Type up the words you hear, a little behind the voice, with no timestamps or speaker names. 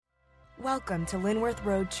Welcome to Linworth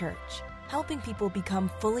Road Church, helping people become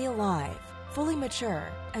fully alive, fully mature,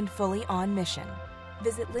 and fully on mission.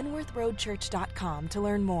 Visit linworthroadchurch.com to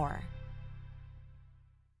learn more.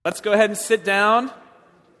 Let's go ahead and sit down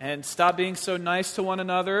and stop being so nice to one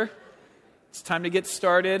another. It's time to get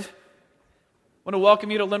started. I want to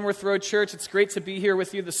welcome you to Linworth Road Church. It's great to be here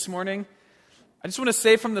with you this morning. I just want to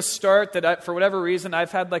say from the start that for whatever reason,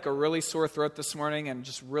 I've had like a really sore throat this morning and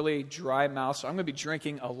just really dry mouth, so I'm going to be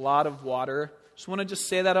drinking a lot of water. Just want to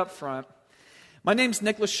say that up front. My name's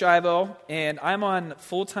Nicholas Shivo, and I'm on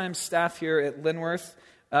full-time staff here at Linworth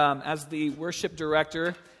as the worship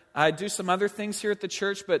director. I do some other things here at the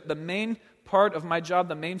church, but the main part of my job,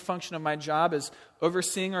 the main function of my job is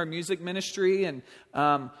overseeing our music ministry and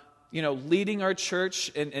leading our church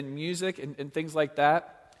in music and things like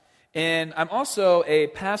that. And I'm also a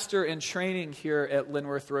pastor in training here at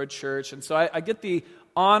Linworth Road Church. And so I get the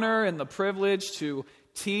honor and the privilege to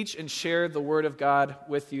teach and share the Word of God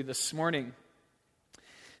with you this morning.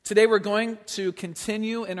 Today we're going to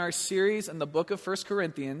continue in our series in the book of 1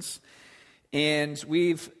 Corinthians. And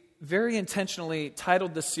we've very intentionally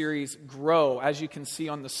titled the series Grow, as you can see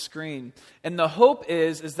on the screen. And the hope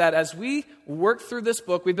is that as we work through this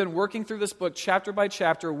book, we've been working through this book chapter by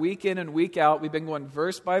chapter, week in and week out. We've been going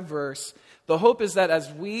verse by verse. The hope is that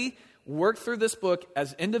as we work through this book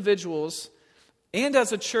as individuals and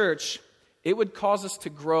as a church, it would cause us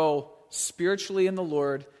to grow spiritually in the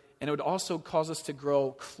Lord, and it would also cause us to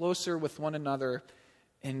grow closer with one another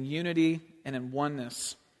in unity and in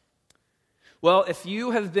oneness. Well, if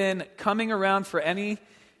you have been coming around for any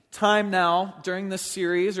time now during this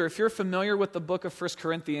series, or if you're familiar with the book of 1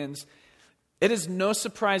 Corinthians, it is no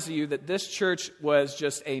surprise to you that this church was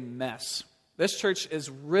just a mess. This church is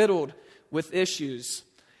riddled with issues.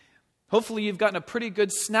 Hopefully you've gotten a pretty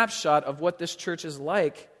good snapshot of what this church is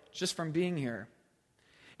like just from being here.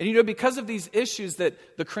 And because of these issues that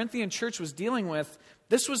the Corinthian church was dealing with,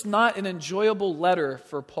 this was not an enjoyable letter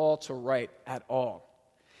for Paul to write at all.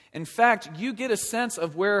 In fact, you get a sense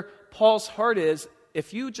of where Paul's heart is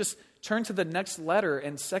if you just turn to the next letter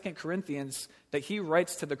in 2 Corinthians that he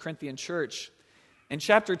writes to the Corinthian church. In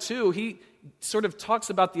chapter 2, he sort of talks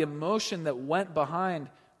about the emotion that went behind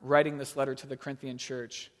writing this letter to the Corinthian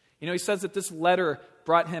church. He says that this letter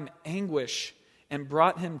brought him anguish and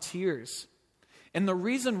brought him tears. And the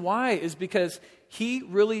reason why is because he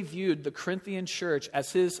really viewed the Corinthian church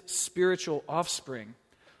as his spiritual offspring.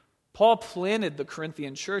 Paul planted the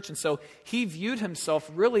Corinthian church, and so he viewed himself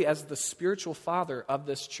really as the spiritual father of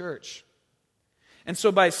this church. And so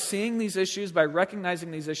by seeing these issues, by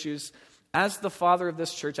recognizing these issues, as the father of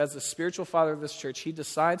this church, as the spiritual father of this church, he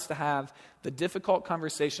decides to have the difficult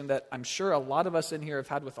conversation that I'm sure a lot of us in here have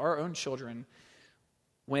had with our own children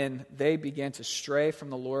when they began to stray from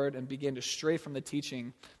the Lord and began to stray from the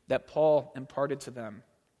teaching that Paul imparted to them.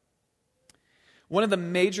 One of the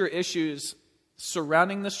major issues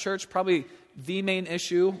surrounding this church, probably the main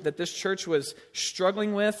issue that this church was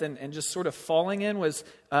struggling with and just sort of falling in, was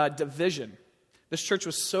division. This church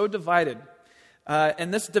was so divided.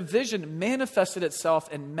 And this division manifested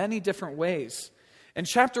itself in many different ways. In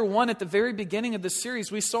chapter 1, at the very beginning of this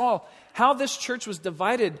series, we saw how this church was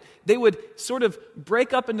divided. They would sort of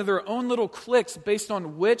break up into their own little cliques based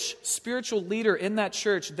on which spiritual leader in that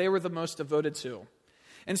church they were the most devoted to.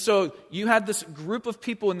 And so you had this group of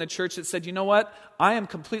people in the church that said, you know what? I am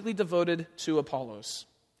completely devoted to Apollos,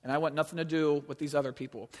 and I want nothing to do with these other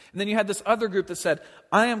people. And then you had this other group that said,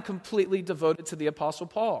 I am completely devoted to the Apostle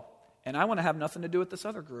Paul, and I want to have nothing to do with this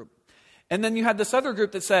other group. And then you had this other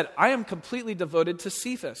group that said, I am completely devoted to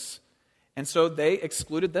Cephas. And so they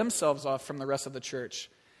excluded themselves off from the rest of the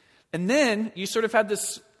church. And then you sort of had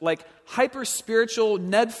this like hyper-spiritual,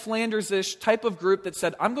 Ned Flanders-ish type of group that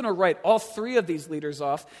said, I'm going to write all three of these leaders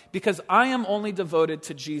off because I am only devoted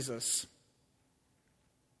to Jesus.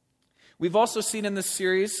 We've also seen in this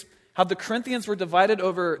series how the Corinthians were divided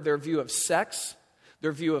over their view of sex,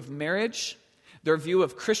 their view of marriage, their view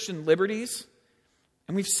of Christian liberties.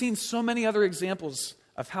 And we've seen so many other examples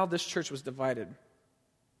of how this church was divided.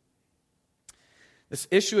 This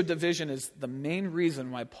issue of division is the main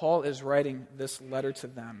reason why Paul is writing this letter to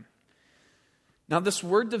them. Now, this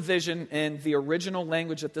word division in the original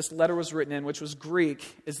language that this letter was written in, which was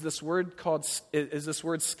Greek, is this word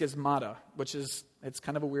schismata, it's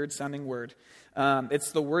kind of a weird sounding word.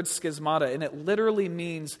 It's the word schismata, and it literally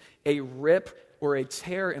means a rip or a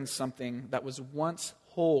tear in something that was once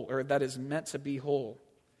whole, or that is meant to be whole.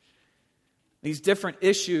 These different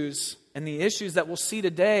issues and the issues that we'll see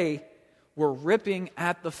today were ripping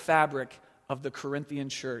at the fabric of the Corinthian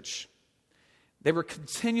church. They were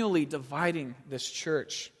continually dividing this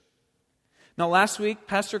church. Now, last week,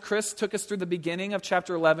 Pastor Chris took us through the beginning of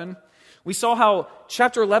chapter 11. We saw how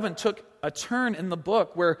chapter 11 took a turn in the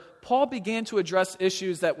book where Paul began to address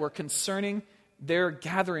issues that were concerning their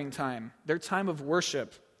gathering time, their time of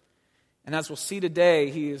worship. And as we'll see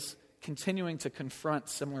today, he is continuing to confront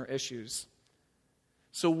similar issues.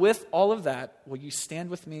 So with all of that, will you stand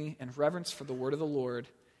with me in reverence for the word of the Lord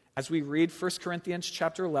as we read 1 Corinthians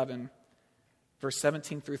chapter 11, verse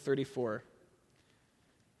 17 through 34.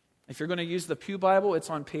 If you're going to use the Pew Bible, it's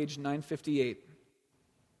on page 958.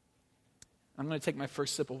 I'm going to take my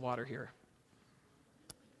first sip of water here.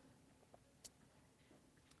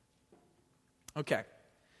 Okay.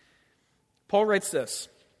 Paul writes this,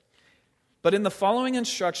 "But in the following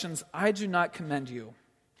instructions I do not commend you,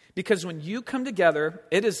 because when you come together,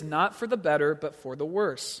 it is not for the better, but for the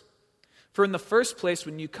worse. For in the first place,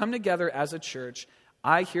 when you come together as a church,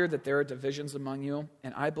 I hear that there are divisions among you,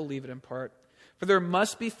 and I believe it in part. For there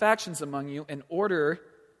must be factions among you in order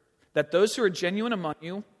that those who are genuine among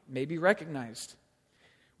you may be recognized.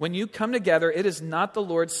 When you come together, it is not the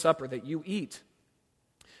Lord's Supper that you eat.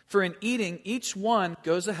 For in eating, each one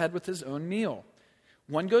goes ahead with his own meal.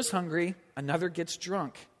 One goes hungry, another gets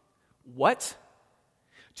drunk. What?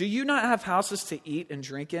 Do you not have houses to eat and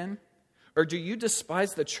drink in? Or do you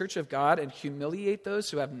despise the church of God and humiliate those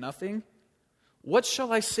who have nothing? What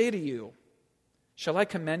shall I say to you? Shall I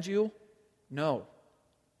commend you? No,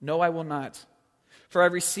 I will not. For I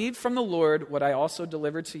received from the Lord what I also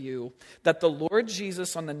delivered to you, that the Lord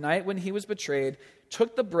Jesus, on the night when he was betrayed,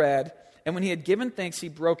 took the bread, and when he had given thanks, he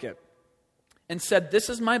broke it, and said, 'This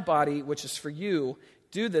is my body, which is for you.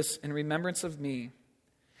 Do this in remembrance of me.'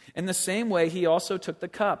 In the same way, he also took the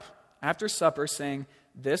cup after supper, saying,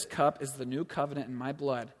 'This cup is the new covenant in my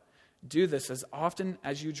blood. Do this as often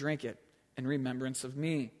as you drink it in remembrance of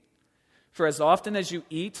me. For as often as you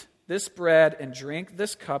eat this bread and drink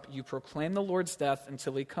this cup, you proclaim the Lord's death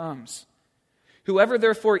until he comes. Whoever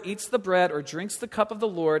therefore eats the bread or drinks the cup of the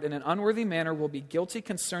Lord in an unworthy manner will be guilty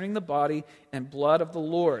concerning the body and blood of the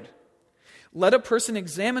Lord. Let a person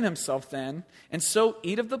examine himself then, and so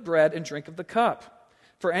eat of the bread and drink of the cup.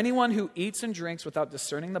 For anyone who eats and drinks without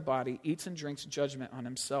discerning the body eats and drinks judgment on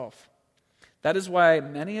himself. That is why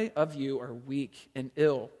many of you are weak and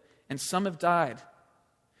ill, and some have died.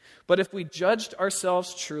 But if we judged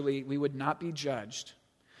ourselves truly, we would not be judged.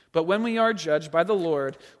 But when we are judged by the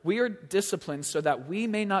Lord, we are disciplined so that we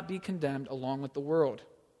may not be condemned along with the world.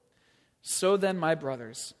 So then, my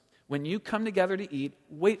brothers, when you come together to eat,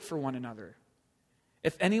 wait for one another.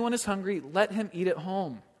 If anyone is hungry, let him eat at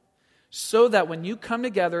home, so that when you come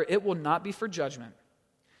together, it will not be for judgment.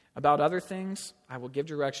 About other things, I will give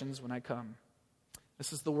directions when I come."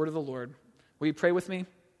 This is the word of the Lord. Will you pray with me?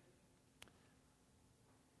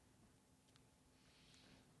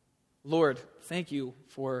 Lord, thank you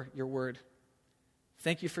for your word.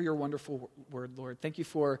 Thank you for your wonderful word, Lord. Thank you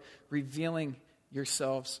for revealing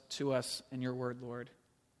yourselves to us in your word, Lord.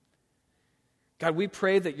 God, we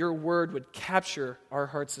pray that your word would capture our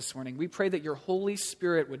hearts this morning. We pray that your Holy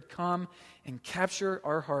Spirit would come and capture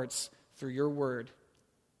our hearts through your word.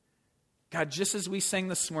 God, just as we sang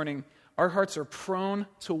this morning, our hearts are prone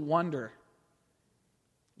to wonder.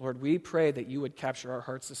 Lord, we pray that you would capture our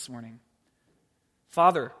hearts this morning.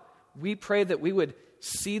 Father, we pray that we would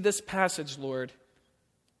see this passage, Lord,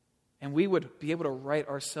 and we would be able to write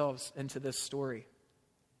ourselves into this story.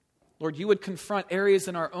 Lord, you would confront areas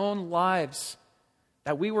in our own lives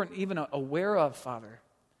that we weren't even aware of, Father,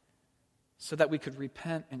 so that we could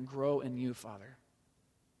repent and grow in you, Father.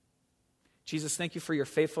 Jesus, thank you for your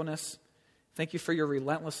faithfulness. Thank you for your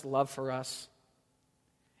relentless love for us.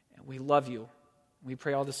 And we love you. We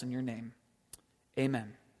pray all this in your name.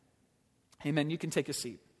 Amen. Amen. You can take a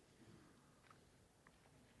seat.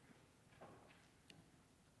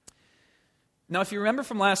 Now, if you remember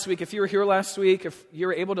from last week, if you were here last week, if you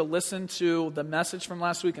were able to listen to the message from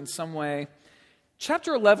last week in some way,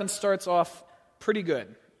 chapter 11 starts off pretty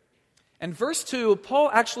good. In verse 2, Paul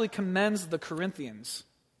actually commends the Corinthians.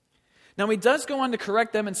 Now, he does go on to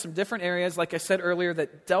correct them in some different areas, like I said earlier,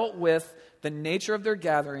 that dealt with the nature of their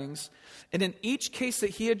gatherings. And in each case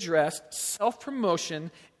that he addressed,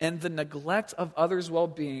 self-promotion and the neglect of others'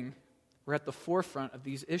 well-being were at the forefront of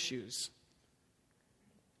these issues.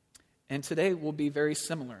 And today will be very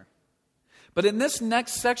similar. But in this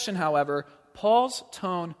next section, however, Paul's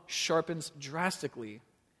tone sharpens drastically.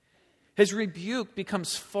 His rebuke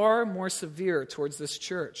becomes far more severe towards this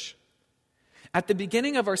church. At the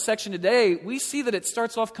beginning of our section today, we see that it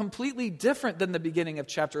starts off completely different than the beginning of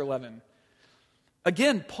chapter 11.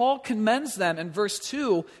 Again, Paul commends them in verse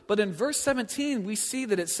 2, but in verse 17, we see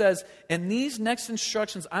that it says, "In these next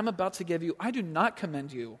instructions I'm about to give you, I do not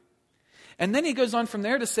commend you. And then he goes on from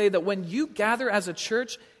there to say that when you gather as a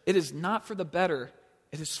church, it is not for the better,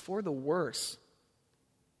 it is for the worse.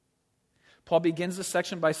 Paul begins this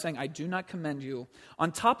section by saying, I do not commend you.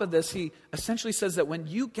 On top of this, he essentially says that when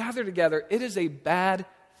you gather together, it is a bad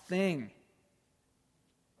thing.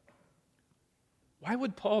 Why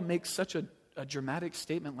would Paul make such a dramatic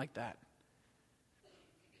statement like that?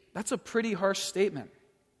 That's a pretty harsh statement.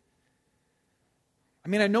 I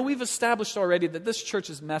mean, I know we've established already that this church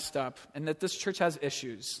is messed up and that this church has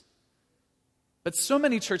issues. But so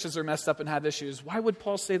many churches are messed up and have issues. Why would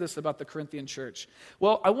Paul say this about the Corinthian church?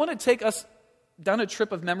 Well, I want to take us down a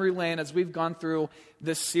trip of memory lane as we've gone through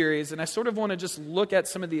this series, and I sort of want to just look at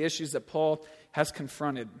some of the issues that Paul has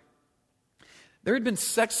confronted. There had been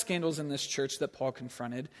sex scandals in this church that Paul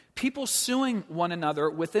confronted, people suing one another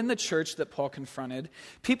within the church that Paul confronted,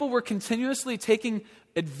 people were continuously taking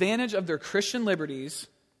advantage of their Christian liberties.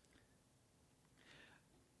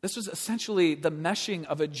 This was essentially the meshing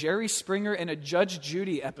of a Jerry Springer and a Judge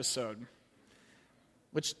Judy episode,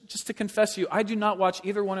 which, just to confess to you, I do not watch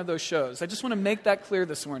either one of those shows. I just want to make that clear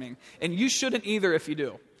this morning, and you shouldn't either if you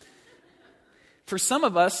do. For some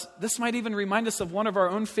of us, this might even remind us of one of our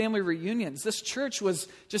own family reunions. This church was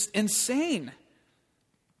just insane.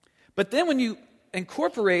 But then when you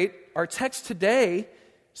incorporate our text today,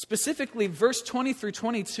 specifically verse 20 through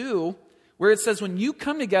 22, where it says, when you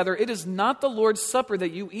come together, it is not the Lord's Supper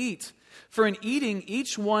that you eat. For in eating,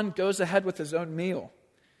 each one goes ahead with his own meal.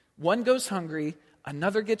 One goes hungry,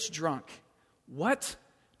 another gets drunk. What?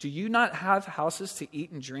 Do you not have houses to eat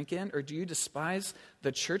and drink in? Or do you despise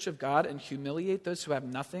the church of God and humiliate those who have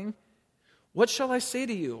nothing? What shall I say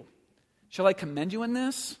to you? Shall I commend you in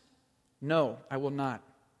this? No, I will not.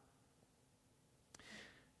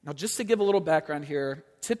 Now, just to give a little background here,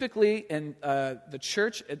 typically in the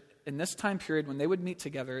church in this time period, when they would meet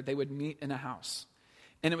together, they would meet in a house.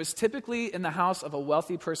 And it was typically in the house of a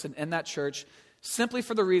wealthy person in that church, simply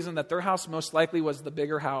for the reason that their house most likely was the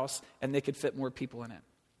bigger house and they could fit more people in it.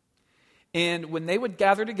 And when they would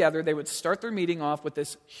gather together, they would start their meeting off with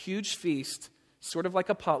this huge feast, sort of like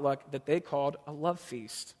a potluck, that they called a love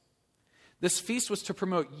feast. This feast was to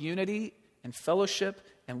promote unity and fellowship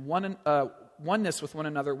and oneness with one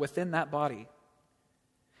another within that body.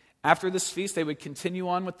 After this feast, they would continue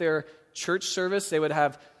on with their church service. They would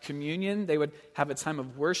have communion. They would have a time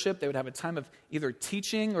of worship. They would have a time of either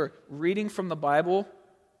teaching or reading from the Bible.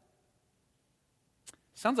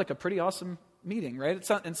 Sounds like a pretty awesome meeting, right?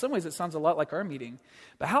 In some ways, it sounds a lot like our meeting.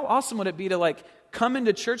 But how awesome would it be to come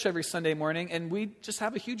into church every Sunday morning and we just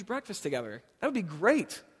have a huge breakfast together? That would be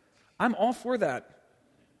great. I'm all for that.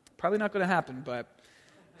 Probably not going to happen, but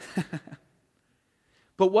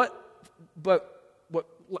what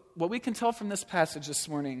we can tell from this passage this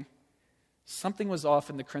morning, something was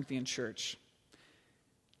off in the Corinthian church.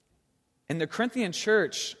 In the Corinthian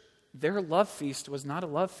church, their love feast was not a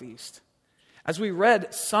love feast. As we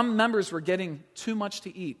read, some members were getting too much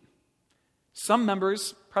to eat. Some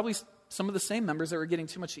members, probably some of the same members that were getting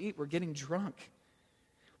too much to eat, were getting drunk,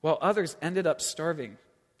 while others ended up starving.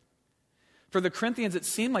 For the Corinthians, it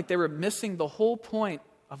seemed like they were missing the whole point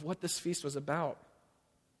of what this feast was about.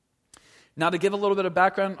 Now, to give a little bit of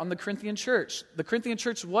background on the Corinthian church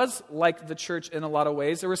was like the church in a lot of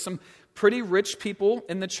ways. There were some pretty rich people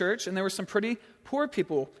in the church, and there were some pretty poor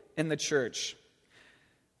people in the church.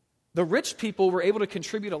 The rich people were able to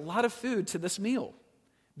contribute a lot of food to this meal.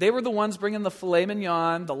 They were the ones bringing the filet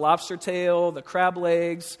mignon, the lobster tail, the crab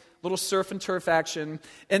legs, little surf and turf action.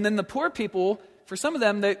 And then the poor people, for some of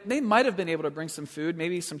them, they might have been able to bring some food,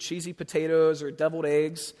 maybe some cheesy potatoes or deviled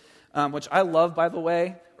eggs, which I love, by the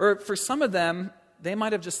way. Or for some of them, they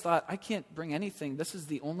might have just thought, I can't bring anything. This is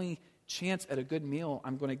the only chance at a good meal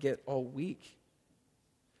I'm going to get all week.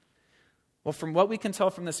 Well, from what we can tell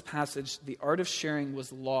from this passage, the art of sharing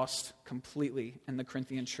was lost completely in the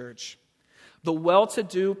Corinthian church. The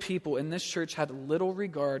well-to-do people in this church had little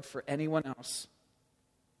regard for anyone else.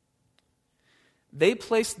 They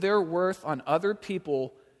placed their worth on other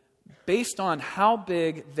people based on how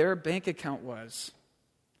big their bank account was.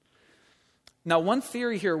 Now, one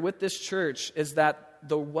theory here with this church is that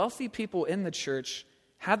the wealthy people in the church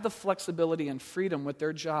had the flexibility and freedom with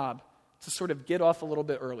their job to sort of get off a little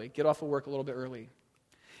bit early, get off of work a little bit early.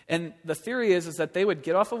 And the theory is that they would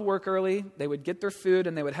get off of work early, they would get their food,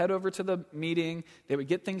 and they would head over to the meeting, they would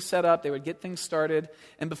get things set up, they would get things started,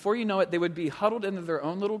 and before you know it, they would be huddled into their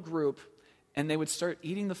own little group, and they would start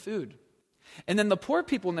eating the food. And then the poor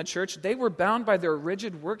people in the church, they were bound by their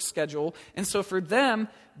rigid work schedule, and so for them,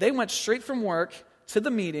 they went straight from work to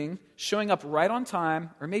the meeting, showing up right on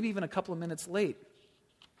time, or maybe even a couple of minutes late.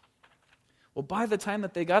 Well, by the time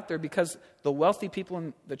that they got there, because the wealthy people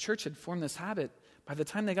in the church had formed this habit, by the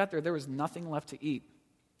time they got there was nothing left to eat.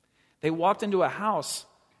 They walked into a house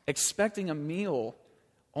expecting a meal,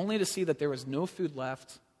 only to see that there was no food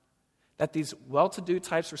left, that these well-to-do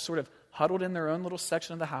types were sort of huddled in their own little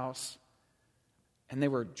section of the house, and they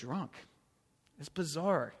were drunk. It's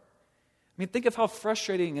bizarre. I mean, think of how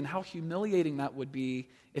frustrating and how humiliating that would be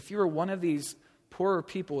if you were one of these poorer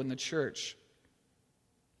people in the church.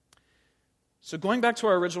 So going back to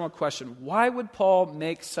our original question, why would Paul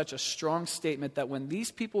make such a strong statement that when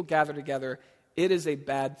these people gather together, it is a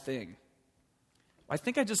bad thing? I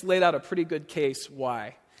think I just laid out a pretty good case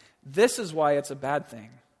why. This is why it's a bad thing.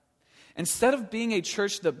 Instead of being a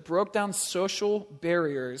church that broke down social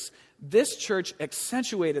barriers, this church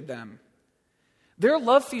accentuated them. Their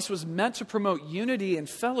love feast was meant to promote unity and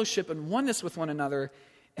fellowship and oneness with one another,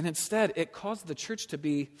 and instead it caused the church to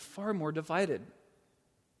be far more divided.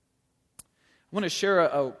 I want to share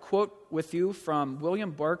a quote with you from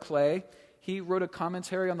William Barclay. He wrote a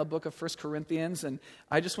commentary on the book of 1 Corinthians, and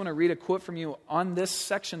I just want to read a quote from you on this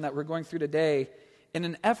section that we're going through today in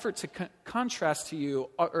an effort to contrast to you,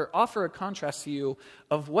 or offer a contrast to you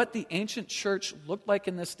of what the ancient church looked like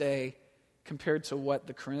in this day compared to what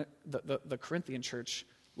the Corinthian church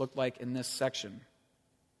looked like in this section.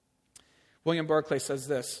 William Barclay says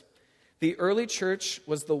this: "The early church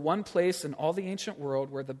was the one place in all the ancient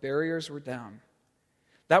world where the barriers were down.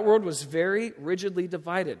 That world was very rigidly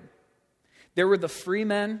divided. There were the free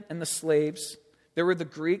men and the slaves. There were the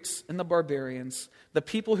Greeks and the barbarians, the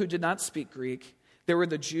people who did not speak Greek. There were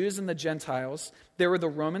the Jews and the Gentiles. There were the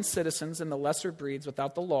Roman citizens and the lesser breeds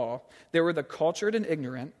without the law. There were the cultured and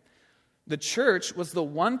ignorant. The church was the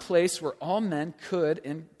one place where all men could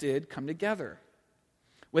and did come together.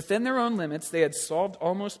 Within their own limits, they had solved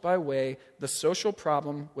almost by way the social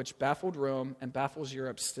problem which baffled Rome and baffles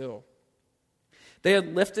Europe still. They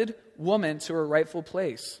had lifted woman to her rightful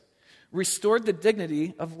place, restored the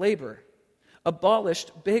dignity of labor,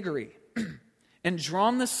 abolished beggary, and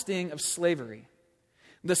drawn the sting of slavery.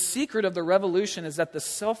 The secret of the revolution is that the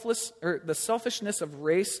selfishness of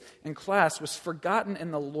race and class was forgotten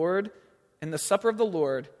in the supper of the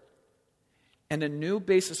Lord, and a new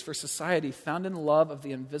basis for society found in love of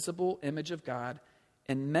the invisible image of God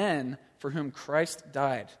and men for whom Christ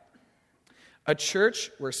died. A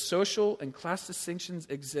church where social and class distinctions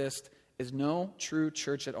exist is no true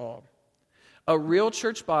church at all. A real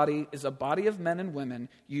church body is a body of men and women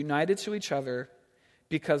united to each other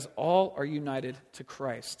because all are united to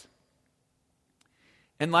Christ."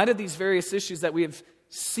 In light of these various issues that we have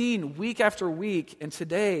seen week after week, and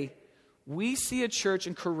today, we see a church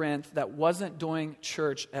in Corinth that wasn't doing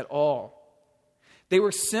church at all. They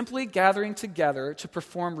were simply gathering together to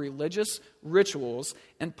perform religious rituals,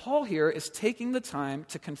 and Paul here is taking the time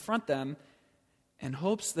to confront them in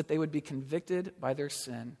hopes that they would be convicted by their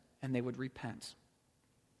sin and they would repent.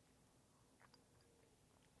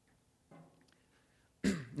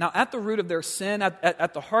 Now, at the root of their sin,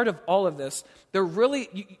 at the heart of all of this,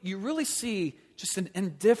 you really see just an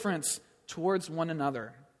indifference towards one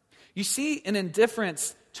another. You see an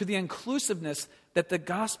indifference to the inclusiveness that the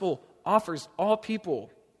gospel offers all people.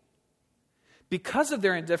 Because of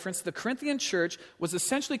their indifference, the Corinthian church was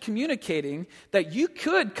essentially communicating that you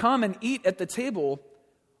could come and eat at the table,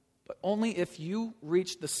 but only if you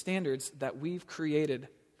reach the standards that we've created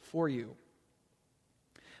for you.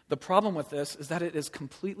 The problem with this is that it is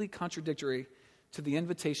completely contradictory to the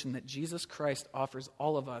invitation that Jesus Christ offers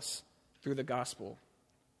all of us through the gospel.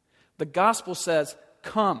 The gospel says,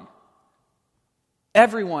 come.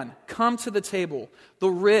 Everyone, come to the table. The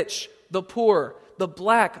rich, the poor, the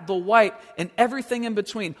black, the white, and everything in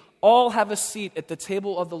between all have a seat at the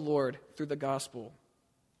table of the Lord through the gospel.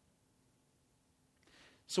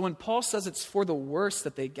 So when Paul says it's for the worse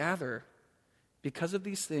that they gather, because of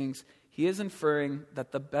these things, he is inferring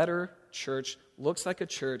that the better church looks like a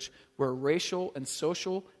church where racial and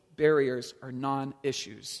social barriers are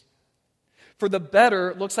non-issues. For the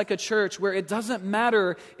better looks like a church where it doesn't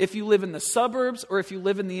matter if you live in the suburbs or if you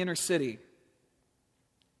live in the inner city.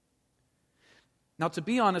 Now, to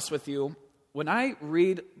be honest with you, when I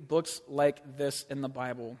read books like this in the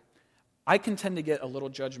Bible, I can tend to get a little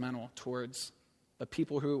judgmental towards the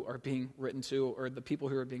people who are being written to or the people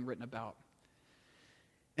who are being written about.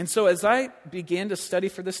 And so as I began to study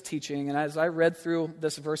for this teaching, and as I read through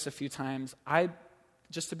this verse a few times,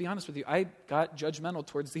 just to be honest with you, I got judgmental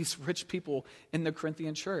towards these rich people in the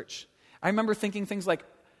Corinthian church. I remember thinking things like,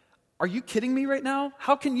 are you kidding me right now?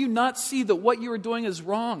 How can you not see that what you are doing is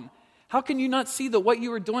wrong? How can you not see that what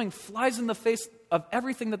you are doing flies in the face of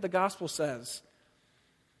everything that the gospel says?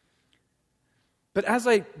 But as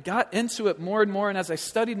I got into it more and more, and as I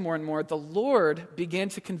studied more and more, the Lord began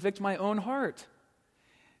to convict my own heart.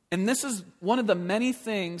 And this is one of the many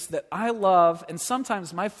things that I love, and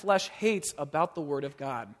sometimes my flesh hates about the Word of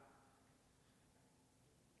God.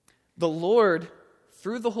 The Lord,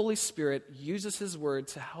 through the Holy Spirit, uses His Word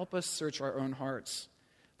to help us search our own hearts.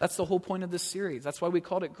 That's the whole point of this series. That's why we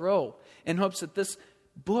called it Grow, in hopes that this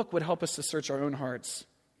book would help us to search our own hearts.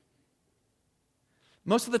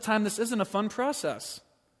 Most of the time, this isn't a fun process.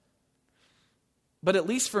 But at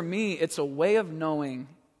least for me, it's a way of knowing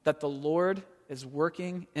that the Lord is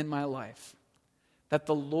working in my life, that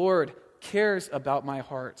the Lord cares about my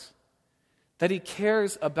heart, that He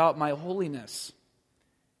cares about my holiness,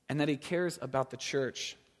 and that He cares about the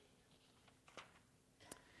church.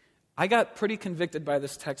 I got pretty convicted by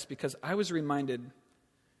this text because I was reminded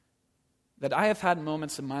that I have had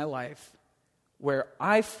moments in my life where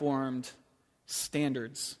I formed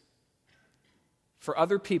standards for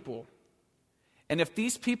other people. And if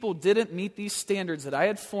these people didn't meet these standards that I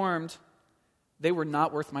had formed, they were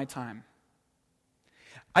not worth my time.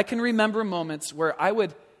 I can remember moments where I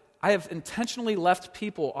have intentionally left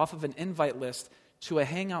people off of an invite list to a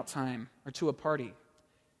hangout time or to a party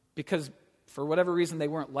because for whatever reason they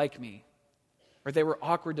weren't like me, or they were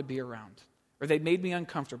awkward to be around, or they made me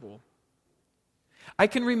uncomfortable. I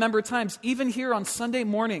can remember times, even here on Sunday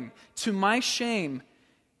morning, to my shame,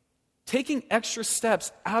 taking extra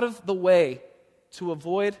steps out of the way to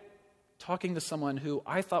avoid talking to someone who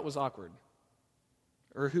I thought was awkward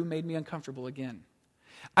or who made me uncomfortable again.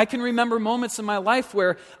 I can remember moments in my life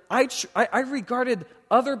where I regarded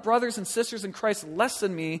other brothers and sisters in Christ less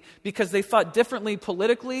than me because they thought differently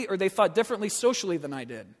politically or they thought differently socially than I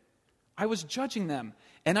did. I was judging them,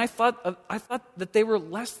 and I thought that they were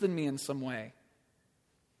less than me in some way.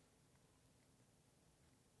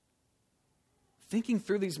 Thinking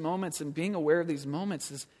through these moments and being aware of these moments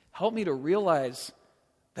has helped me to realize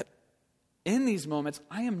that in these moments,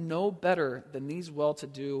 I am no better than these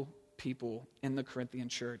well-to-do people in the Corinthian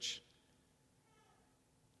church.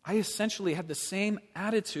 I essentially had the same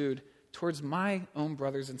attitude towards my own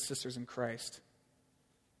brothers and sisters in Christ.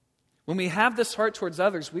 When we have this heart towards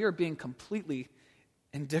others, we are being completely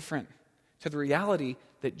indifferent to the reality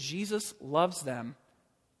that Jesus loves them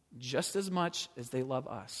just as much as they love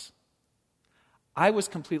us. I was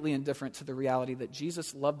completely indifferent to the reality that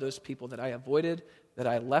Jesus loved those people that I avoided, that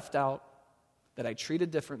I left out, that I treated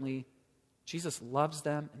differently. Jesus loves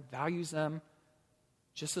them and values them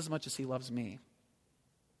just as much as He loves me.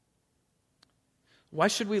 Why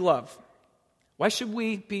should we love? Why should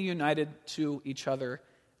we be united to each other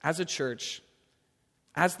as a church,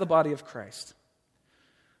 as the body of Christ?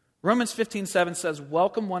 Romans 15:7 says,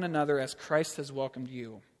 "Welcome one another as Christ has welcomed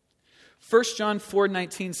you." 1 John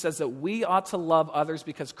 4:19 says that we ought to love others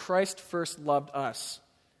because Christ first loved us.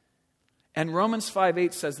 And Romans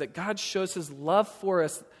 5:8 says that God shows His love for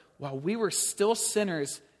us while we were still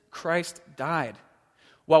sinners, Christ died.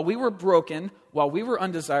 While we were broken, while we were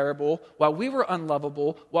undesirable, while we were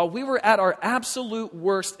unlovable, while we were at our absolute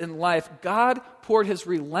worst in life, God poured His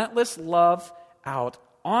relentless love out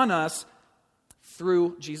on us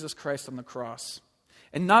through Jesus Christ on the cross.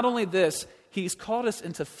 And not only this, He's called us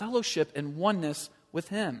into fellowship and oneness with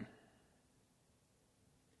Him.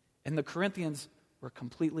 And the Corinthians were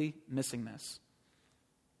completely missing this.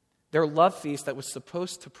 Their love feast that was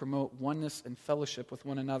supposed to promote oneness and fellowship with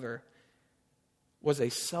one another was a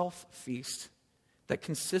self-feast that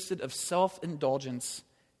consisted of self-indulgence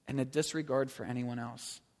and a disregard for anyone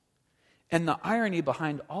else. And the irony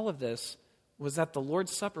behind all of this was that the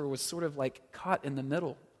Lord's Supper was sort of like caught in the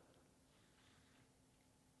middle.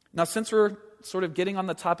 Now, since we're sort of getting on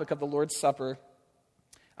the topic of the Lord's Supper,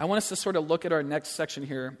 I want us to sort of look at our next section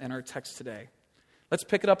here in our text today. Let's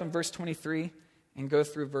pick it up in verse 23 and go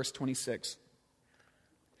through verse 26.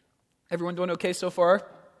 Everyone doing okay so far?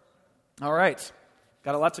 All right.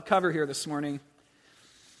 Got a lot to cover here this morning.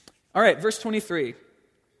 All right, verse 23.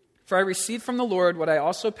 "For I received from the Lord what I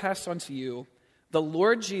also passed on to you. The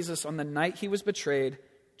Lord Jesus, on the night He was betrayed,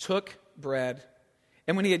 took bread.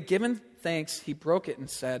 And when He had given thanks, He broke it and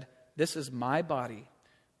said, 'This is my body,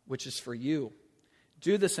 which is for you.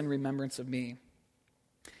 Do this in remembrance of me.'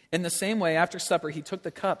 In the same way, after supper, He took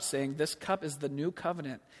the cup, saying, 'This cup is the new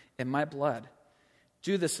covenant in my blood.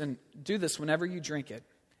 Do this whenever you drink it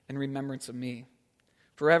in remembrance of me.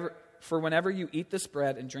 For whenever you eat this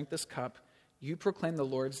bread and drink this cup, you proclaim the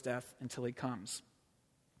Lord's death until He comes.'"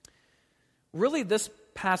 Really, this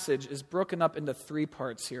passage is broken up into three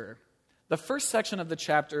parts here. The first section of the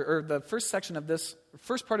chapter, or the first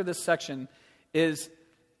part of this section is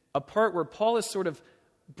a part where Paul is sort of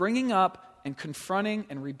bringing up and confronting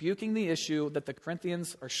and rebuking the issue that the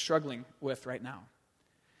Corinthians are struggling with right now.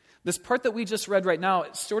 This part that we just read right now,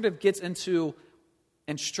 it sort of gets into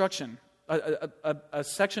instruction, a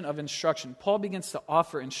section of instruction. Paul begins to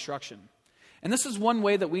offer instruction. And this is one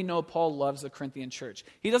way that we know Paul loves the Corinthian church.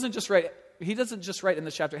 He doesn't just write in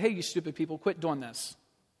this chapter, hey, you stupid people, quit doing this.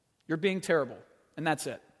 You're being terrible. And that's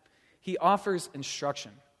it. He offers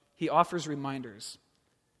instruction. He offers reminders.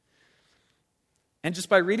 And just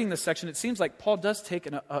by reading this section, it seems like Paul does take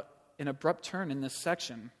an abrupt turn in this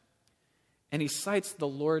section. And he cites the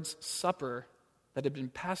Lord's Supper that had been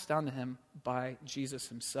passed down to him by Jesus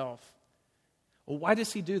himself. Well, why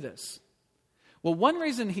does he do this? Well, one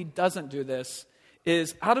reason he doesn't do this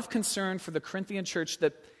is out of concern for the Corinthian church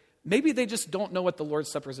that maybe they just don't know what the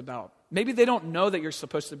Lord's Supper is about. Maybe they don't know that you're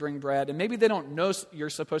supposed to bring bread, and maybe they don't know you're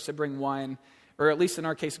supposed to bring wine, or at least in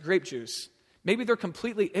our case, grape juice. Maybe they're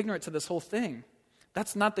completely ignorant to this whole thing.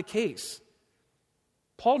 That's not the case.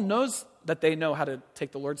 Paul knows that they know how to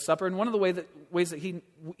take the Lord's Supper, and one of the ways that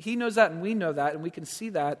he knows that, and we know that, and we can see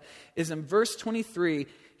that, is in verse 23.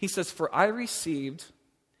 He says, "For I received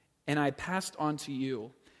and I passed on to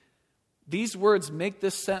you." These words make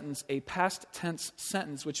this sentence a past tense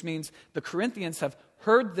sentence, which means the Corinthians have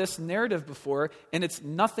heard this narrative before, and it's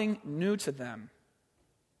nothing new to them.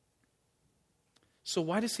 So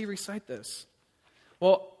why does he recite this?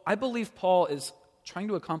 Well, I believe Paul is trying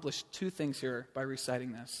to accomplish two things here by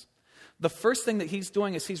reciting this. The first thing that he's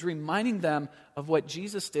doing is he's reminding them of what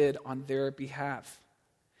Jesus did on their behalf.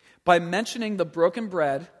 By mentioning the broken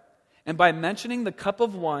bread and by mentioning the cup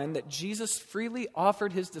of wine that Jesus freely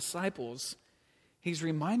offered his disciples, he's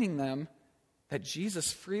reminding them that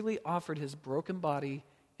Jesus freely offered his broken body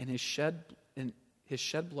and his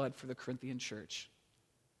shed blood for the Corinthian church.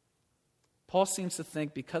 Paul seems to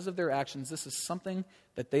think because of their actions, this is something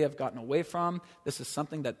that they have gotten away from. This is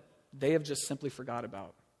something that they have just simply forgot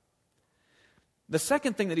about. The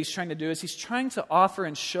second thing that he's trying to do is he's trying to offer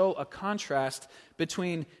and show a contrast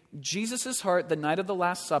between Jesus' heart the night of the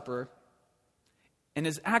Last Supper and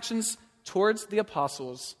his actions towards the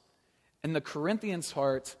apostles and the Corinthians'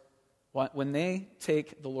 heart when they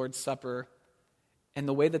take the Lord's Supper and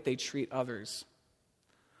the way that they treat others.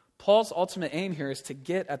 Paul's ultimate aim here is to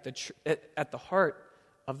get at the heart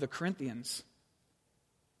of the Corinthians.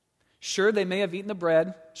 Sure, they may have eaten the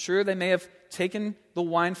bread. Sure, they may have taken the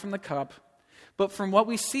wine from the cup. But from what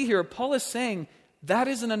we see here, Paul is saying that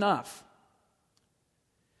isn't enough.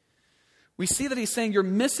 We see that he's saying you're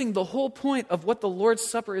missing the whole point of what the Lord's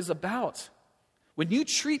Supper is about. When you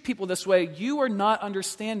treat people this way, you are not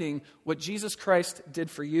understanding what Jesus Christ did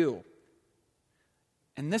for you.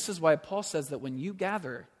 And this is why Paul says that when you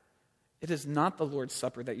gather, it is not the Lord's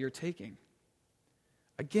Supper that you're taking.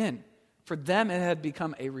 Again, for them it had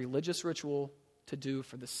become a religious ritual to do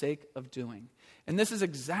for the sake of doing. And this is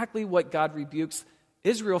exactly what God rebukes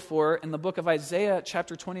Israel for in the book of Isaiah,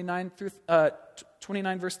 chapter 29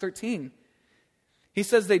 verse 13. He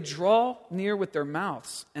says, "They draw near with their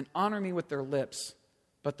mouths and honor me with their lips,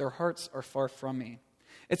 but their hearts are far from me."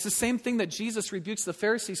 It's the same thing that Jesus rebukes the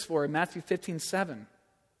Pharisees for in Matthew 15:7.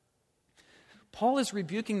 Paul is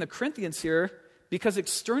rebuking the Corinthians here because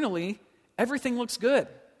externally, everything looks good.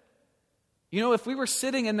 You know, if we were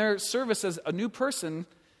sitting in their service as a new person,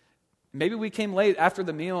 maybe we came late after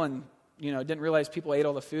the meal and, didn't realize people ate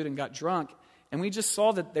all the food and got drunk, and we just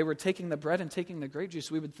saw that they were taking the bread and taking the grape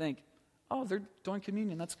juice, we would think, oh, they're doing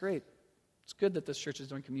communion, that's great. It's good that this church is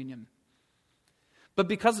doing communion. But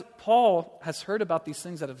because Paul has heard about these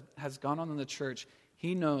things that has gone on in the church,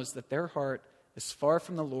 he knows that their heart is far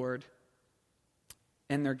from the Lord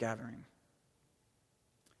and their gathering.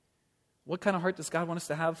 What kind of heart does God want us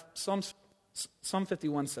to have? Psalm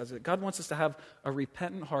 51 says it. God wants us to have a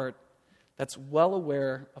repentant heart that's well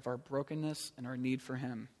aware of our brokenness and our need for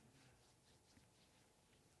him.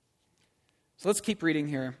 So let's keep reading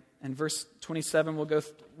here. In verse 27,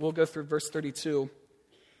 we'll go through verse 32.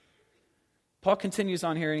 Paul continues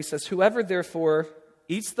on here and he says, "Whoever therefore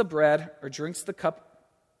eats the bread or drinks the cup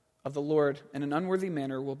of the Lord in an unworthy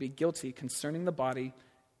manner will be guilty concerning the body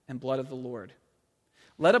and blood of the Lord.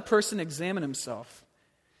 Let a person examine himself,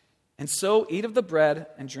 and so eat of the bread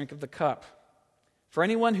and drink of the cup. For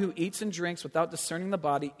anyone who eats and drinks without discerning the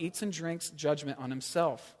body eats and drinks judgment on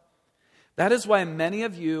himself. That is why many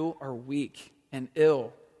of you are weak and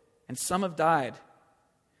ill, and some have died.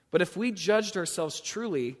 But if we judged ourselves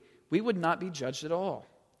truly, we would not be judged at all.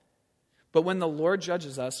 But when the Lord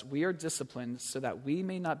judges us, we are disciplined so that we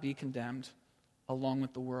may not be condemned along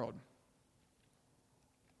with the world."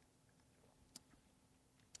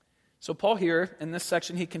 So Paul here, in this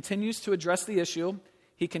section, he continues to address the issue.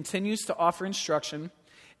 He continues to offer instruction.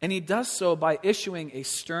 And he does so by issuing a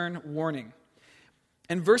stern warning.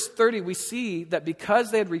 In verse 30, we see that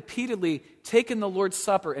because they had repeatedly taken the Lord's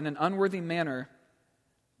Supper in an unworthy manner,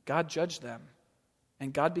 God judged them,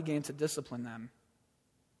 and God began to discipline them.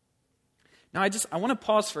 Now, I want to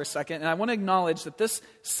pause for a second, and I want to acknowledge that this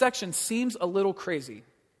section seems a little crazy.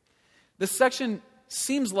 This section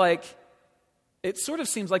seems like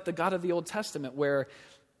the God of the Old Testament, where,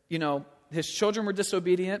 his children were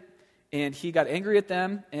disobedient, and he got angry at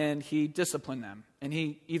them, and he disciplined them. And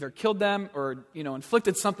he either killed them or,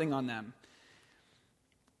 inflicted something on them.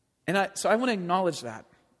 So I want to acknowledge that.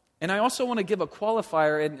 And I also want to give a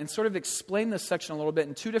qualifier and sort of explain this section a little bit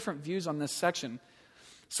in two different views on this section.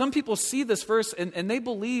 Some people see this verse and they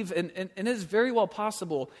believe, and it is very well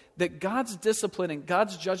possible, that God's discipline and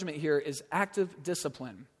God's judgment here is active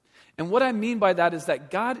discipline. And what I mean by that is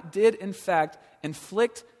that God did, in fact,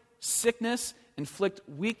 inflict sickness, inflict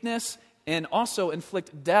weakness, and also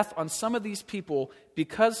inflict death on some of these people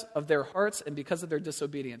because of their hearts and because of their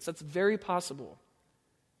disobedience. That's very possible.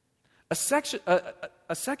 A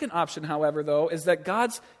second option, however, though, is that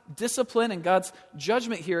God's discipline and God's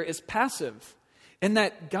judgment here is passive, and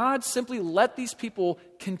that God simply let these people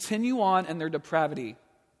continue on in their depravity.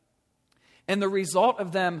 And the result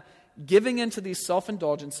of them giving into these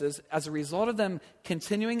self-indulgences, as a result of them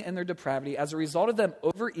continuing in their depravity, as a result of them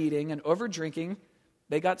overeating and overdrinking,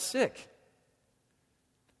 they got sick.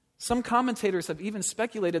 Some commentators have even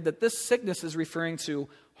speculated that this sickness is referring to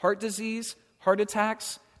heart disease, heart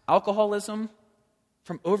attacks, alcoholism,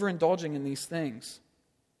 from overindulging in these things.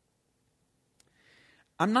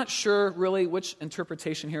 I'm not sure really which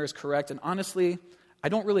interpretation here is correct, and honestly, I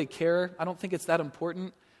don't really care. I don't think it's that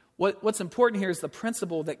important. What's important here is the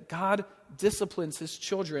principle that God disciplines his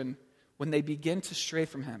children when they begin to stray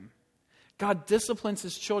from him. God disciplines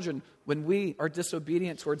his children when we are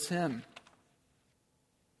disobedient towards him.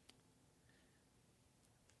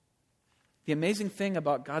 The amazing thing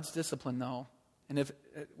about God's discipline, though, and if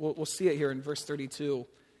we'll see it here in verse 32,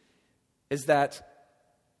 is that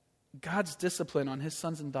God's discipline on his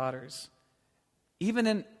sons and daughters, even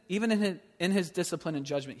in his discipline and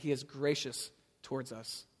judgment, he is gracious towards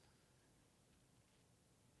us.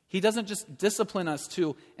 He doesn't just discipline us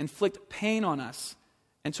to inflict pain on us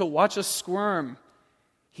and to watch us squirm.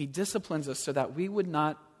 He disciplines us so that we would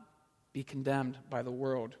not be condemned by the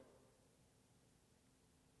world.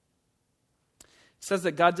 It says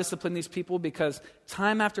that God disciplined these people because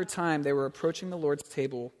time after time they were approaching the Lord's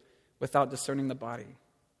table without discerning the body.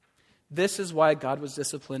 This is why God was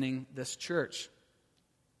disciplining this church.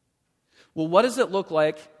 Well, what does it look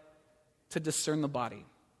like to discern the body?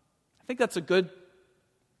 I think that's a good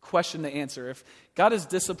question to answer. If God is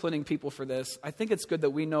disciplining people for this, I think it's good that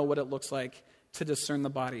we know what it looks like to discern the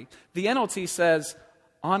body. The NLT says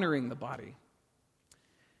honoring the body.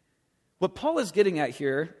 What Paul is getting at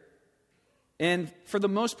here, and for the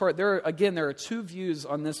most part, there are two views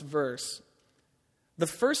on this verse. The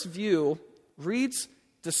first view reads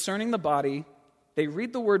discerning the body. They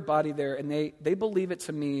read the word body there, and they believe it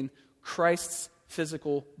to mean Christ's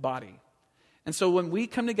physical body. And so when we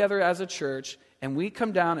come together as a church, and we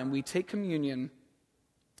come down and we take communion,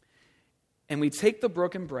 and we take the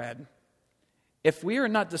broken bread, if we are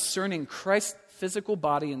not discerning Christ's physical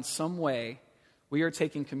body in some way, we are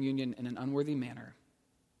taking communion in an unworthy manner.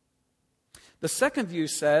 The second view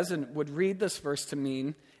says, and would read this verse to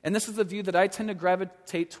mean, and this is the view that I tend to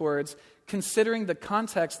gravitate towards, considering the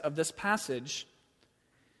context of this passage,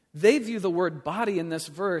 they view the word body in this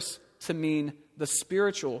verse to mean the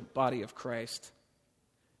spiritual body of Christ.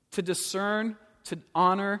 To discern, to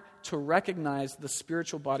honor, to recognize the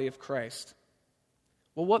spiritual body of Christ.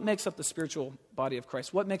 Well, what makes up the spiritual body of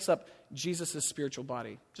Christ? What makes up Jesus' spiritual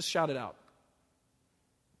body? Just shout it out.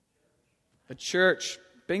 The church.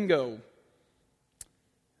 Bingo.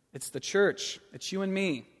 It's the church. It's you and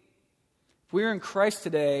me. If we are in Christ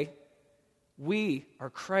today, we are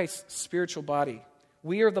Christ's spiritual body.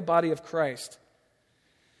 We are the body of Christ.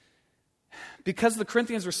 Because the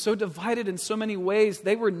Corinthians were so divided in so many ways,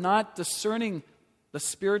 they were not discerning the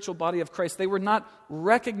spiritual body of Christ. They were not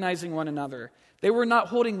recognizing one another. They were not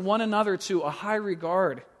holding one another to a high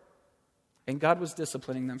regard. And God was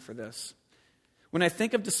disciplining them for this. When I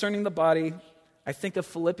think of discerning the body, I think of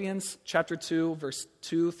Philippians chapter 2, verse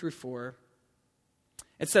 2 through 4.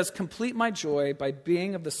 It says, "Complete my joy by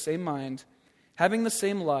being of the same mind, having the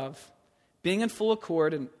same love, being in full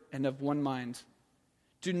accord and of one mind.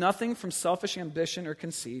 Do nothing from selfish ambition or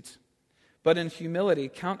conceit, but in humility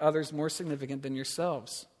count others more significant than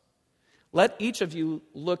yourselves. Let each of you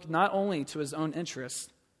look not only to his own interests,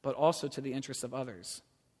 but also to the interests of others.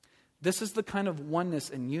 This is the kind of oneness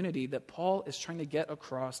and unity that Paul is trying to get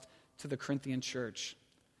across to the Corinthian church.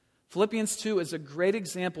 Philippians 2 is a great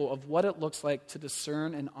example of what it looks like to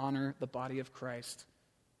discern and honor the body of Christ.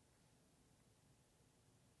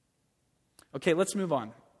 Okay, let's move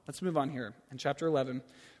on. Let's move on here in chapter 11. We're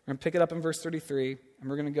going to pick it up in verse 33, and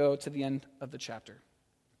we're going to go to the end of the chapter.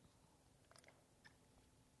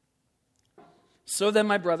 So then,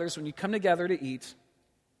 my brothers, when you come together to eat,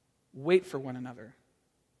 wait for one another.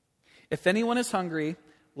 If anyone is hungry,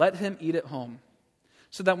 let him eat at home,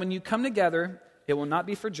 so that when you come together, it will not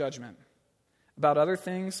be for judgment. About other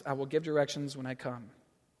things, I will give directions when I come.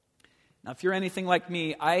 Now, if you're anything like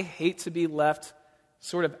me, I hate to be left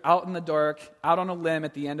sort of out in the dark, out on a limb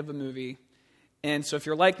at the end of a movie. And so if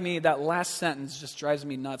you're like me, that last sentence just drives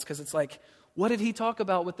me nuts, because it's like, what did he talk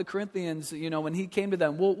about with the Corinthians, when he came to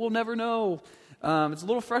them? We'll never know. It's a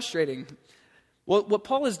little frustrating. Well, what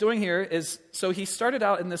Paul is doing here is, so he started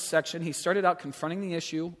out in this section, he started out confronting the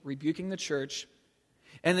issue, rebuking the church,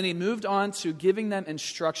 and then he moved on to giving them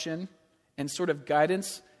instruction and sort of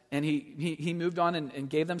guidance, and he moved on and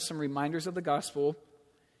gave them some reminders of the gospel,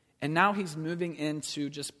 and now he's moving into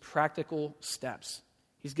just practical steps.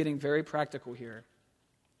 He's getting very practical here.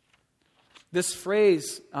 This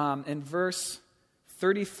phrase in verse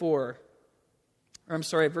 33,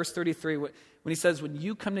 when he says, when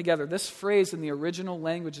you come together, this phrase in the original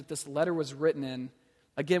language that this letter was written in,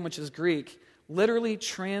 again, which is Greek, literally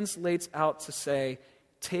translates out to say,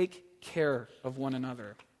 take care of one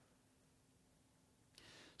another.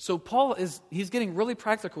 So Paul he's getting really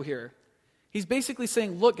practical here. He's basically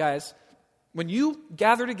saying, look, guys, when you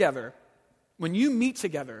gather together, when you meet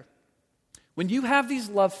together, when you have these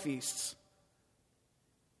love feasts,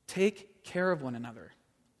 take care of one another.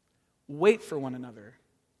 Wait for one another.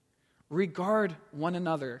 Regard one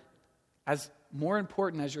another as more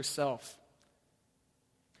important as yourself.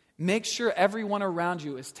 Make sure everyone around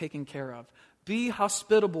you is taken care of. Be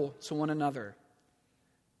hospitable to one another.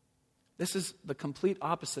 This is the complete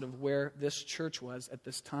opposite of where this church was at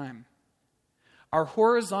this time. Our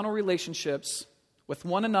horizontal relationships with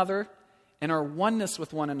one another and our oneness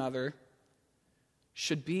with one another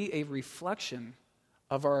should be a reflection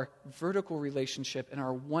of our vertical relationship and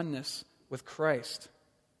our oneness with Christ.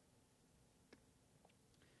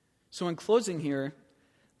 So in closing here,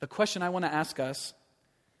 the question I want to ask us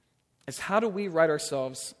is, how do we write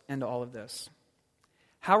ourselves into all of this?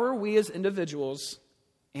 How are we as individuals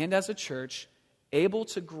and as a church able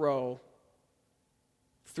to grow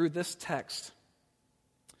through this text?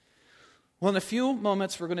 Well, in a few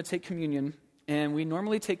moments, we're going to take communion, and we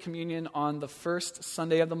normally take communion on the first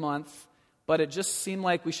Sunday of the month, but it just seemed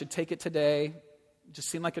like we should take it today. It just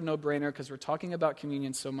seemed like a no-brainer because we're talking about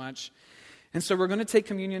communion so much. And so we're going to take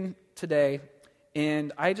communion today,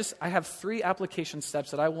 and I have 3 application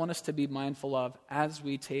steps that I want us to be mindful of as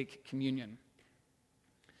we take communion.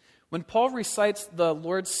 When Paul recites the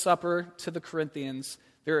Lord's Supper to the Corinthians,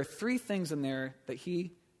 there are 3 things in there that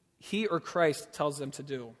he or Christ tells them to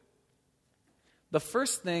do. The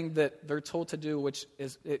first thing that they're told to do, which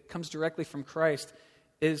it comes directly from Christ,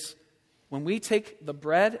 is when we take the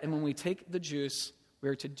bread and when we take the juice, we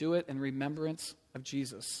are to do it in remembrance of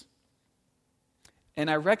Jesus. And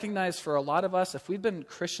I recognize for a lot of us, if we've been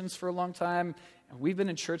Christians for a long time, and we've been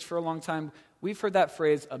in church for a long time, we've heard that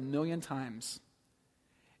phrase a million times.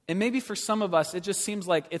 And maybe for some of us, it just seems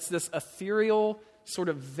like it's this ethereal, sort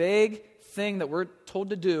of vague thing that we're told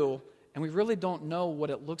to do, and we really don't know what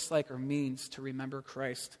it looks like or means to remember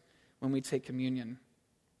Christ when we take communion.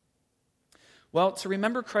 Well, to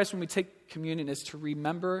remember Christ when we take communion is to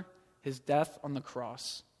remember his death on the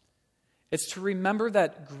cross. It's to remember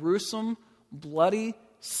that gruesome, bloody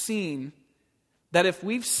scene that if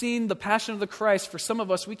we've seen the Passion of the Christ, for some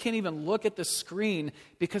of us, we can't even look at the screen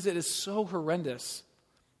because it is so horrendous.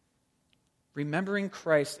 Remembering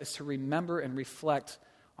Christ is to remember and reflect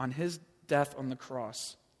on his death on the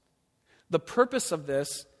cross. The purpose of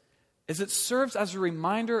this is it serves as a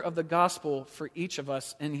reminder of the gospel for each of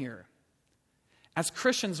us in here. As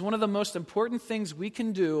Christians, one of the most important things we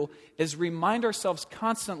can do is remind ourselves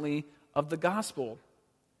constantly of the gospel.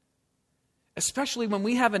 Especially when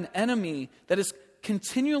we have an enemy that is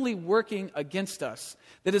continually working against us,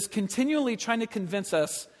 that is continually trying to convince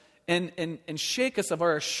us and shake us of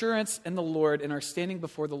our assurance in the Lord and our standing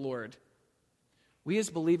before the Lord. We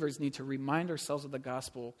as believers need to remind ourselves of the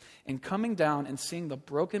gospel and coming down and seeing the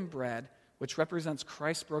broken bread, which represents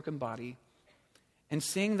Christ's broken body, and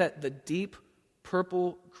seeing that the deep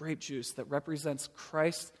purple grape juice that represents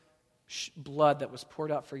Christ's blood that was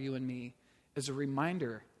poured out for you and me is a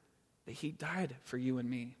reminder that he died for you and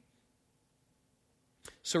me.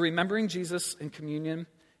 So remembering Jesus in communion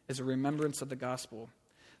is a remembrance of the gospel.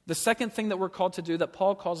 The second thing that we're called to do, that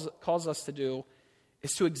Paul calls us to do,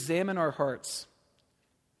 is to examine our hearts.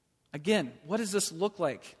 Again, what does this look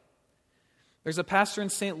like? There's a pastor in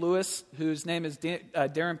St. Louis whose name is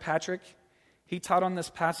Darren Patrick. He taught on this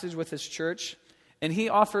passage with his church, and he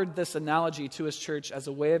offered this analogy to his church as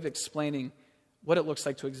a way of explaining what it looks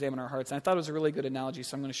like to examine our hearts. And I thought it was a really good analogy,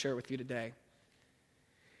 so I'm going to share it with you today.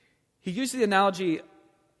 He used the analogy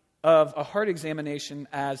of a heart examination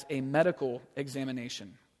as a medical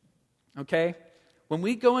examination. Okay? When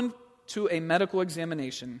we go into a medical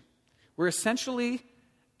examination, we're essentially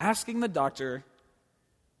asking the doctor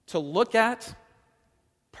to look at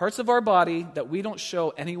parts of our body that we don't show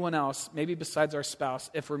anyone else, maybe besides our spouse,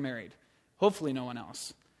 if we're married. Hopefully no one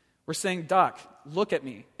else. We're saying, Doc, look at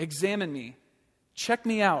me, examine me, check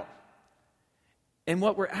me out. And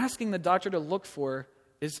what we're asking the doctor to look for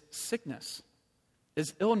is sickness,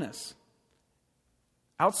 is illness,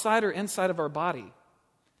 outside or inside of our body,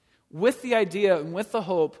 with the idea and with the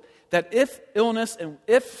hope that if illness and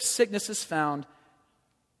if sickness is found,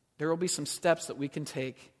 there will be some steps that we can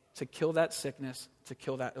take to kill that sickness, to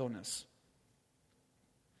kill that illness.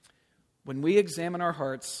 When we examine our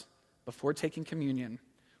hearts before taking communion,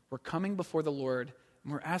 we're coming before the Lord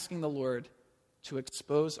and we're asking the Lord to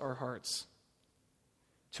expose our hearts,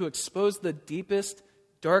 to expose the deepest,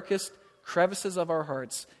 darkest crevices of our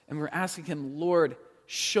hearts. And we're asking Him, Lord,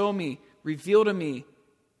 show me, reveal to me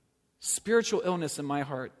spiritual illness in my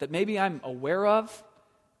heart that maybe I'm aware of,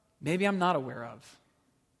 maybe I'm not aware of,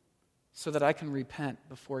 so that I can repent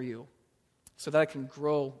before you, so that I can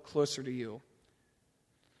grow closer to you.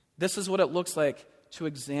 This is what it looks like to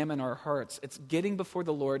examine our hearts. It's getting before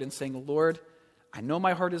the Lord and saying, Lord, I know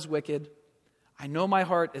my heart is wicked. I know my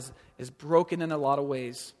heart is broken in a lot of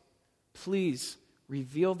ways. Please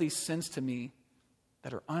reveal these sins to me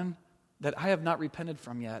that I have not repented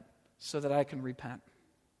from yet, so that I can repent.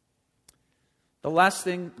 The last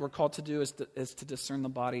thing we're called to do is to discern the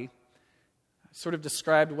body. I sort of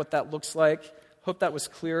described what that looks like. Hope that was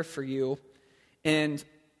clear for you. And,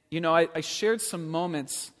 I shared some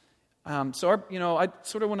moments. I sort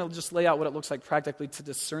of want to just lay out what it looks like practically to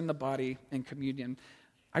discern the body in communion.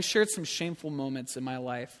 I shared some shameful moments in my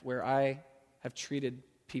life where I have treated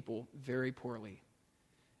people very poorly.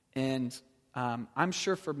 And I'm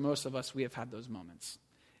sure for most of us, we have had those moments.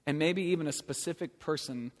 And maybe even a specific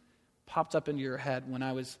person popped up into your head when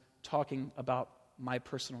I was talking about my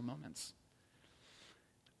personal moments.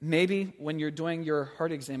 Maybe when you're doing your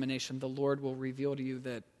heart examination, the Lord will reveal to you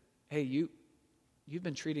that, hey, you've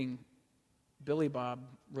been treating Billy Bob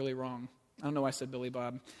really wrong. I don't know why I said Billy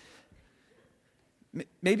Bob.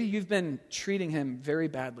 Maybe you've been treating him very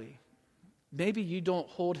badly. Maybe you don't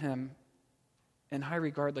hold him in high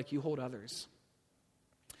regard like you hold others.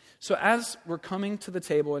 So as we're coming to the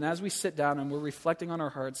table and as we sit down and we're reflecting on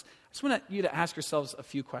our hearts, I just want you to ask yourselves a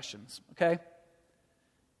few questions, okay?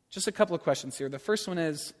 Just a couple of questions here. The first one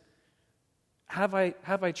is, have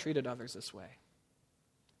I treated others this way?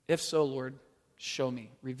 If so, Lord, show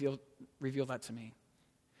me, reveal that to me.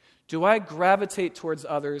 Do I gravitate towards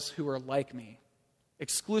others who are like me,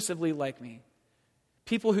 exclusively like me?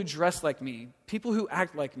 People who dress like me, people who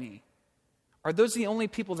act like me. Are those the only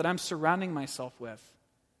people that I'm surrounding myself with?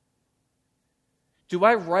 Do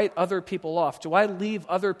I write other people off? Do I leave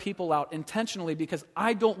other people out intentionally because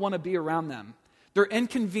I don't want to be around them? They're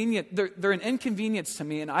inconvenient. They're an inconvenience to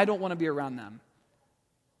me, and I don't want to be around them.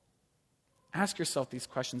 Ask yourself these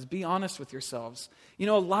questions. Be honest with yourselves. A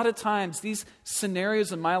lot of times these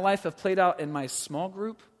scenarios in my life have played out in my small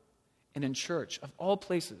group and in church, of all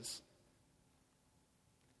places.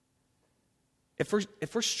 If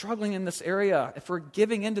we're struggling in this area, if we're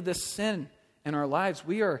giving into this sin in our lives,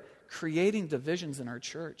 we are creating divisions in our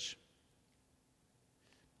church.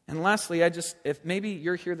 And lastly, if maybe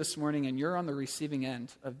you're here this morning and you're on the receiving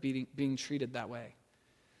end of being treated that way.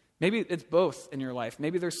 Maybe it's both in your life.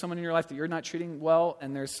 Maybe there's someone in your life that you're not treating well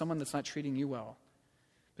and there's someone that's not treating you well.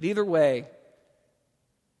 But either way,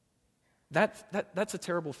 that's a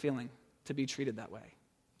terrible feeling to be treated that way.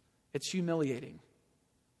 It's humiliating.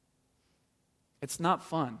 It's not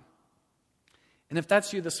fun. And if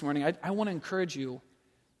that's you this morning, I want to encourage you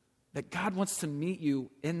that God wants to meet you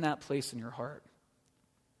in that place in your heart.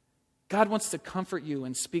 God wants to comfort you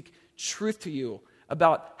and speak truth to you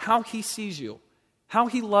about how He sees you, how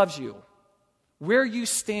He loves you, where you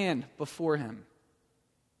stand before Him.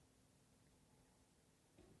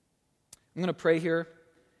 I'm going to pray here,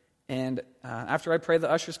 and after I pray, the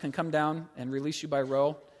ushers can come down and release you by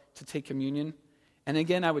row to take communion. And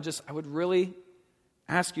again, I would really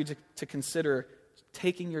ask you to consider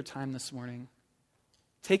taking your time this morning,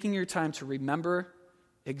 taking your time to remember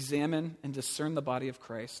examine and discern the body of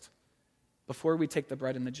Christ before we take the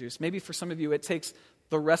bread and the juice. Maybe for some of you, it takes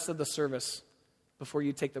the rest of the service before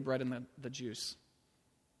you take the bread and the juice.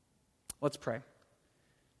 Let's pray.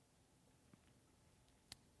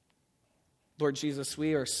 Lord Jesus,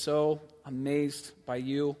 we are so amazed by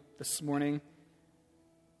you this morning.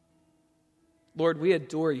 Lord, we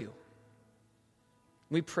adore you.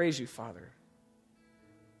 We praise you, Father.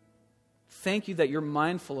 Thank you that you're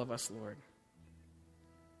mindful of us, Lord.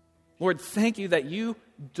 Lord, thank you that you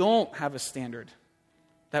don't have a standard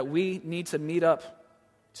that we need to meet up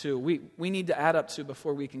to. We need to add up to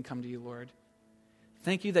before we can come to you, Lord.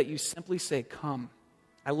 Thank you that you simply say, come.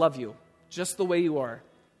 I love you just the way you are.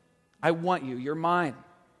 I want you. You're mine.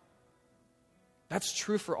 That's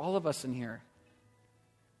true for all of us in here.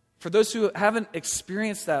 For those who haven't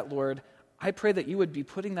experienced that, Lord, I pray that you would be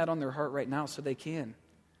putting that on their heart right now so they can.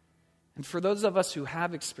 And for those of us who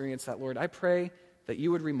have experienced that, Lord, I pray that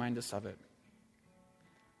you would remind us of it.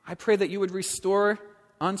 I pray that you would restore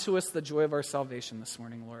unto us the joy of our salvation this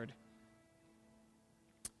morning, Lord.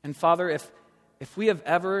 And Father, if we have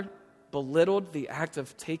ever belittled the act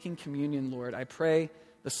of taking communion, Lord, I pray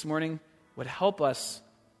this morning would help us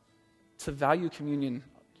to value communion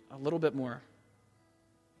a little bit more.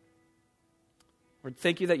 Lord,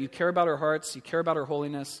 thank you that you care about our hearts, you care about our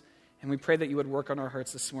holiness, and we pray that you would work on our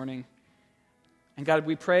hearts this morning. And God,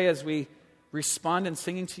 we pray as we respond in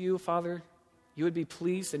singing to you, Father, you would be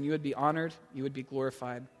pleased and you would be honored, you would be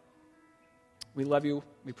glorified. We love you.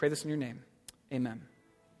 We pray this in your name. Amen.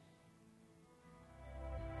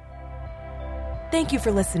 Thank you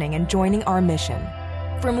for listening and joining our mission.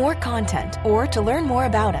 For more content or to learn more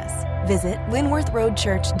about us, visit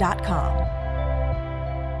linworthroadchurch.com.